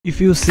If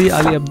you see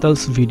Ali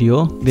Abdaal's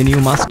video, then you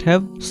must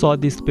have saw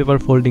this paper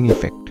folding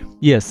effect.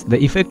 Yes, the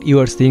effect you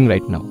are seeing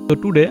right now. So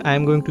today I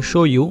am going to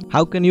show you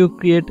how can you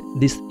create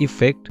this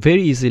effect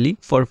very easily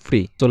for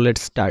free. So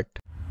let's start.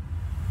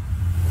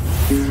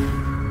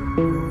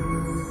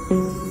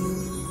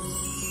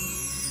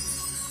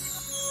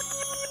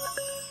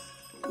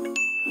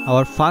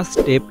 Our first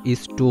step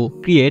is to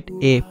create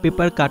a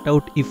paper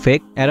cutout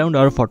effect around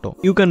our photo.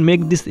 You can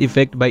make this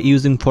effect by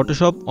using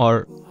Photoshop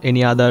or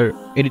any other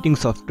editing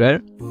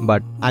software,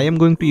 but I am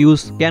going to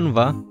use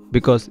Canva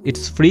because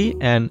it's free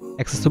and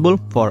accessible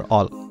for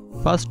all.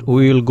 First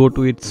we will go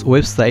to its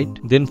website,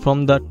 then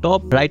from the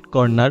top right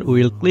corner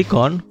we will click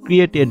on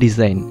create a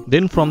design.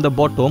 Then from the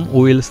bottom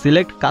we will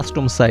select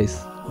custom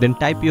size. Then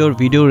type your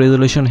video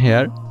resolution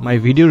here. My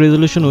video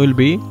resolution will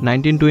be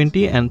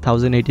 1920 and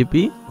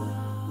 1080p.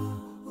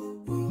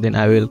 Then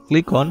I will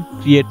click on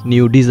create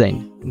new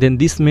design. Then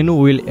this menu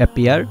will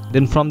appear.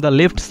 Then from the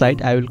left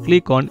side I will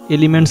click on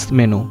elements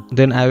menu.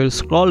 Then I will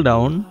scroll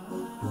down.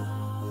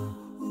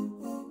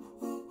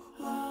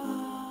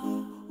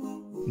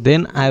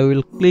 Then I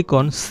will click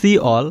on see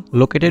all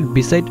located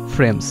beside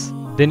frames.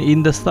 Then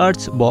in the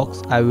search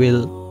box I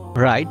will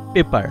write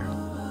paper.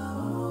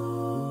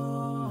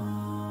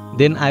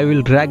 Then I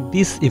will drag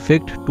this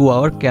effect to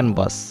our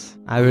canvas.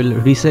 I will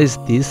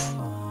resize this.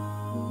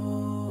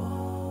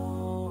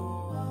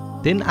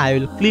 Then I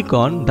will click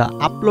on the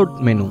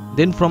upload menu.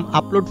 Then from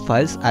upload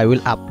files I will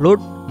upload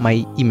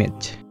my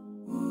image.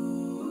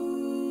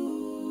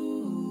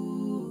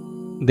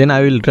 Then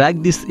I will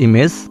drag this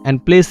image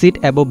and place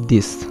it above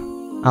this.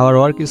 Our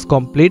work is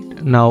complete.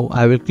 Now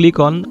I will click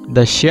on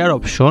the share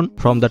option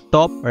from the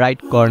top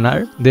right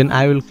corner. Then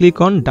I will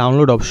click on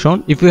download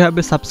option. If you have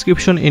a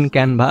subscription in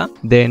Canva,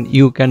 then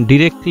you can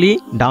directly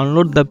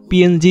download the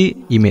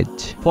PNG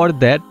image. For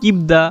that,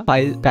 keep the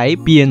file type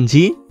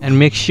PNG and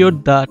make sure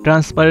the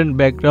transparent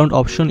background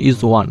option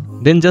is on.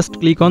 Then just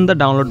click on the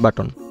download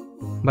button.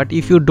 But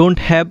if you don't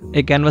have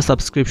a Canva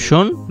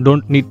subscription,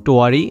 don't need to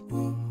worry.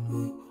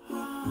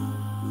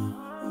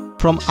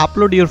 From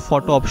upload your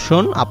photo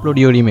option, upload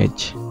your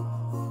image.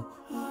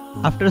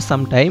 After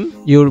some time,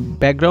 your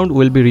background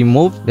will be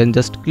removed. Then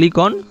just click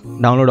on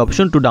download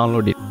option to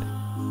download it.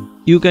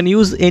 You can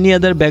use any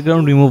other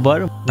background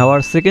remover. Now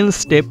our second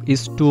step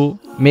is to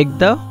make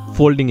the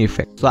folding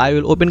effect. So I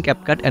will open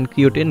Capcut and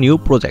create a new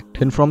project.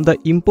 Then from the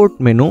import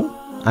menu,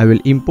 I will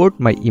import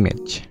my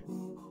image.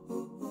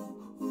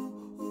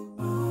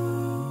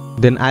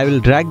 Then I will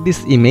drag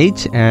this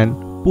image and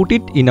put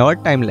it in our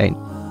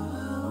timeline.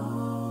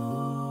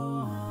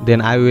 Then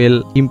I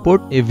will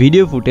import a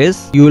video footage.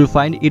 You will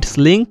find its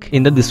link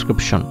in the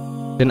description.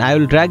 Then I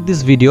will drag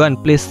this video and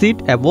place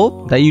it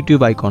above the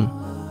YouTube icon.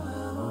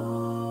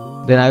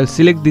 Then I will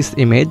select this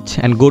image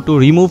and go to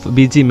remove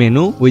BG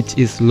menu, which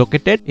is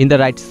located in the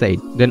right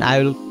side. Then I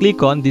will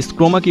click on this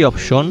chroma key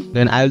option.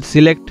 Then I will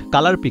select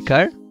color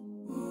picker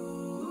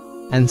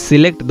and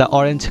select the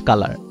orange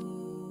color.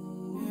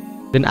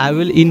 Then I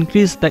will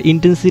increase the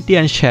intensity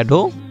and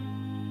shadow.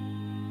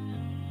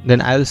 Then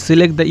I will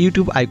select the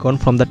YouTube icon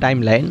from the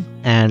timeline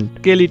and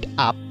scale it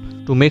up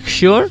to make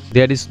sure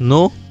there is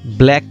no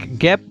black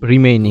gap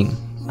remaining.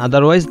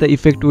 Otherwise the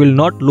effect will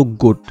not look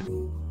good.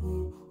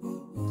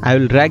 I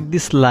will drag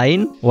this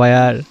line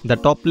where the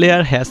top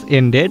layer has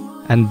ended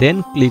and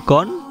then click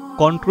on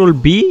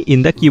Ctrl B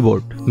in the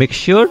keyboard. Make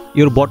sure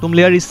your bottom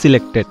layer is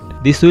selected.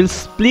 This will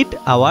split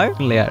our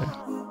layer.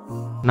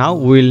 Now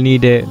we will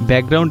need a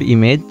background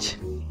image.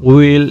 We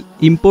will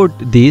import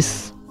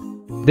this.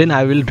 Then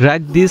I will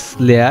drag this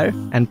layer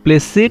and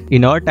place it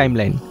in our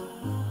timeline.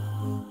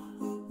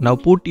 Now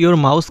put your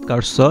mouse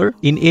cursor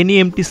in any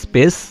empty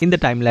space in the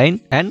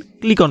timeline and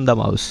click on the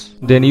mouse.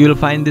 Then you will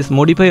find this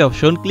modify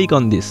option, click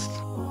on this.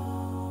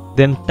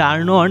 Then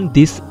turn on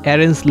this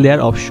arrange layer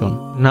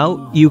option.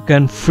 Now you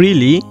can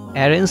freely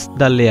arrange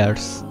the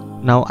layers.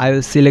 Now I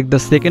will select the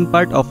second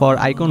part of our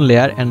icon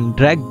layer and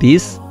drag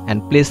this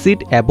and place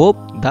it above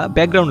the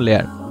background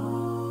layer.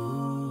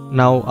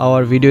 Now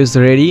our video is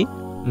ready.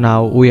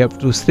 Now we have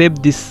to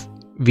save this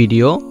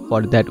video.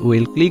 For that we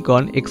will click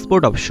on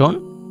export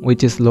option,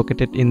 which is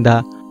located in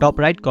the top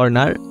right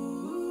corner.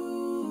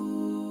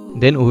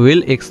 Then we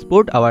will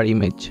export our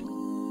image.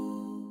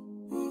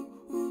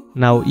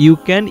 Now you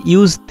can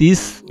use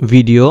this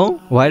video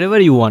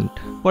wherever you want.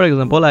 For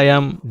example, I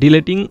am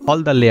deleting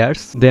all the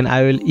layers. Then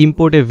I will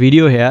import a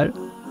video here.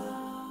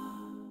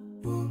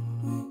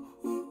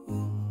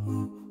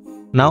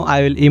 Now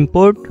I will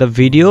import the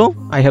video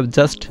I have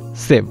just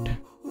saved.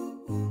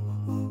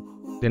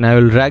 Then I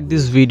will drag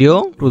this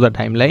video to the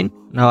timeline.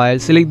 Now I will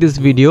select this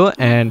video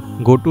and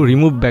go to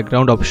remove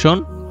background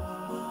option.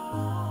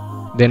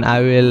 Then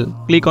I will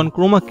click on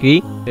chroma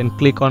key, then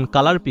click on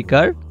color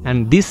picker,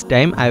 and this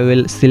time I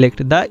will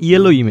select the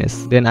yellow image.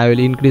 Then I will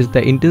increase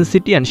the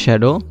intensity and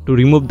shadow to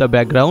remove the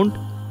background.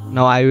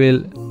 Now I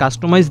will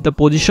customize the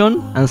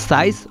position and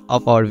size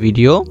of our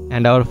video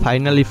and our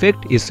final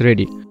effect is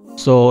ready.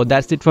 So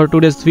that's it for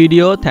today's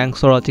video.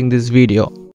 Thanks for watching this video.